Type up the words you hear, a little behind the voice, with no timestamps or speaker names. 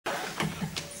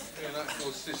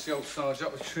What's this, the old Sarge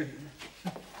up the tree?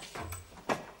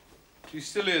 You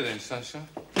still here then, Sunshine?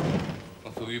 I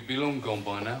thought you'd be long gone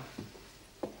by now.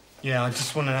 Yeah, I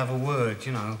just want to have a word,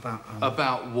 you know, about...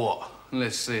 About what?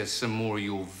 Let's see some more of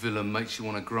your villain mates you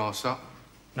want to grass up.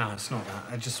 No, it's not that.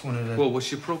 I just wanted to... Well,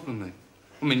 what's your problem then?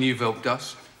 I mean, you've helped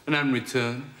us, and in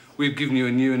return, we've given you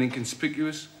a new and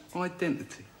inconspicuous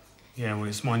identity. Yeah, well,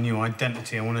 it's my new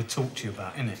identity I want to talk to you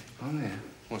about, innit? Oh, yeah.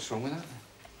 What's wrong with that then?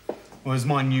 Well, it's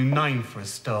my new name for a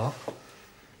start.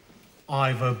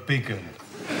 Ivor Biggun.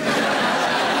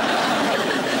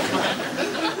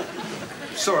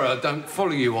 Sorry, I don't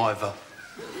follow you, Ivor.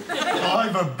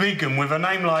 Ivor Biggun, with a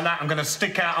name like that, I'm going to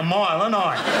stick out a mile, aren't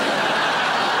I?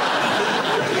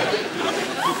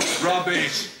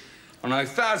 Rubbish. I know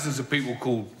thousands of people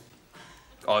called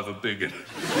Ivor Biggun.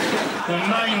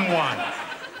 Well, name one.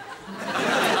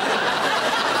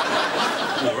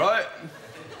 All right.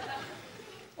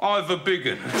 Ivor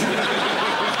Biggun.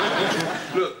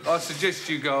 Look, I suggest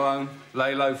you go home,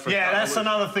 lay low for a couple of weeks. Yeah, that's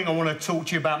another thing I want to talk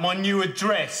to you about, my new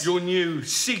address. Your new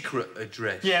secret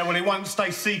address? Yeah, well, it won't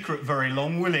stay secret very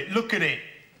long, will it? Look at it.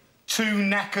 2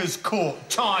 Knackers Court.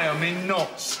 Tie 'em in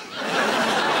knots.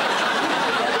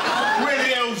 Where the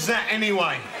hell's that,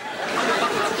 anyway?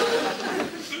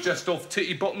 Just off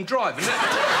Titty Bottom Drive, isn't it?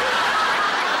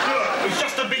 Look, it's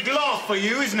just a big laugh for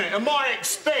you, isn't it? At my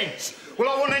expense. Well,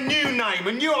 I want a new name,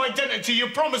 a new identity. You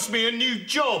promised me a new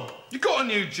job. You got a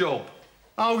new job?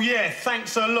 Oh, yeah,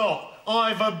 thanks a lot.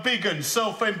 Ivor Biggun,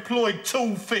 self-employed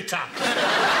tool fitter.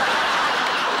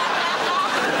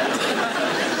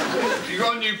 You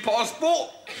got a new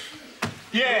passport?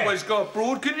 Yeah. You always go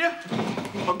abroad, can you?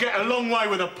 I'd get a long way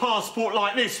with a passport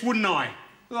like this, wouldn't I?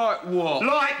 Like what?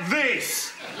 Like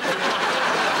this!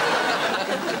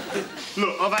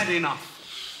 Look, I've had enough.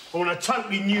 I want a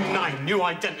totally new name, new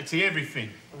identity, everything.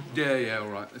 Yeah, all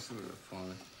right. Let's look at the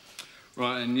file.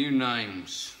 Right, and new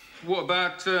names. What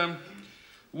about,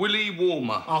 Willie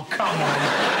Warmer? Oh, come on.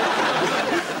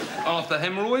 Arthur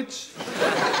Hemorrhoids?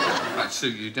 That'd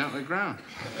suit you down to the ground.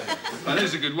 And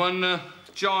there's a good one,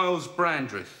 Giles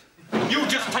Brandreth. You're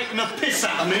just taking a piss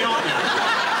out of me, aren't you?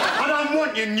 I don't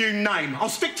want your new name. I'll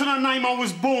stick to the name I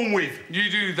was born with. You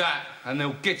do that, and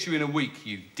they'll get you in a week,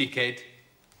 you dickhead.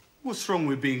 What's wrong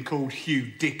with being called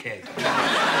Hugh Dickhead?